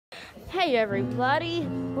Hey everybody,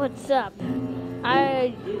 what's up?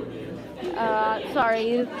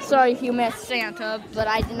 Sorry if you missed Santa, but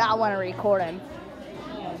I did not want to record him.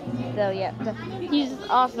 So yeah, he's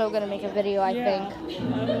also gonna make a video, I think.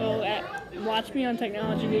 Watch me on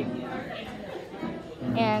Technology Week.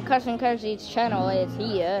 And Cousin Kelsey's channel is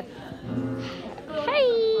here.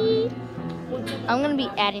 Hey! I'm gonna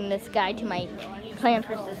be adding this guy to my Plants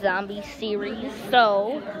vs. Zombies series.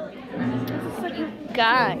 So,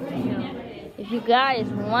 if you guys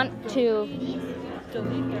want to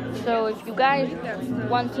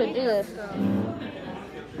do this,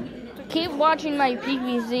 keep watching my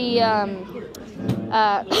PvZ.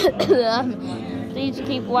 Please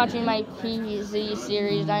keep watching my PvZ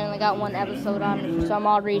series. I only got one episode on it for some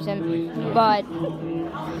odd reason, but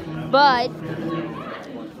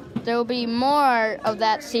there will be more of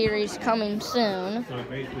that series coming soon.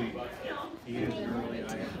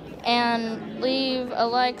 And leave a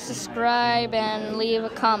like, subscribe, and leave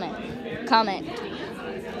a comment.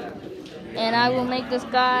 And I will make this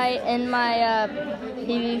guy in my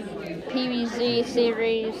PvZ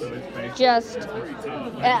series.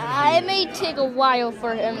 It may take a while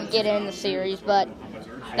for him to get in the series, but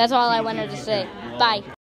that's all I wanted to say. Bye.